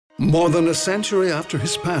More than a century after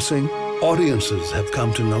his passing, audiences have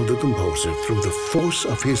come to know the composer through the force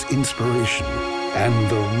of his inspiration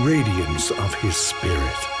and the radiance of his spirit.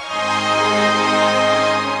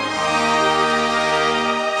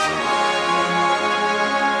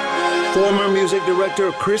 Former music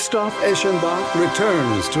director Christoph Eschenbach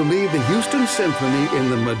returns to lead the Houston Symphony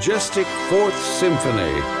in the majestic Fourth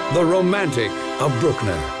Symphony, the Romantic of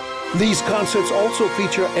Bruckner. These concerts also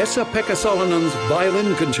feature Esa-Pekka Salonen's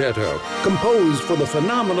Violin Concerto, composed for the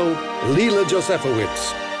phenomenal Lila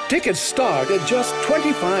Josefowicz. Tickets start at just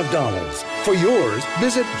 $25. For yours,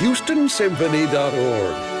 visit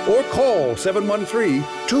HoustonSymphony.org or call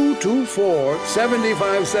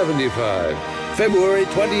 713-224-7575. February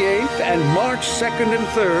 28th and March 2nd and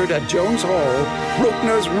 3rd at Jones Hall,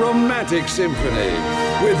 Bruckner's Romantic Symphony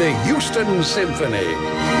with the Houston Symphony.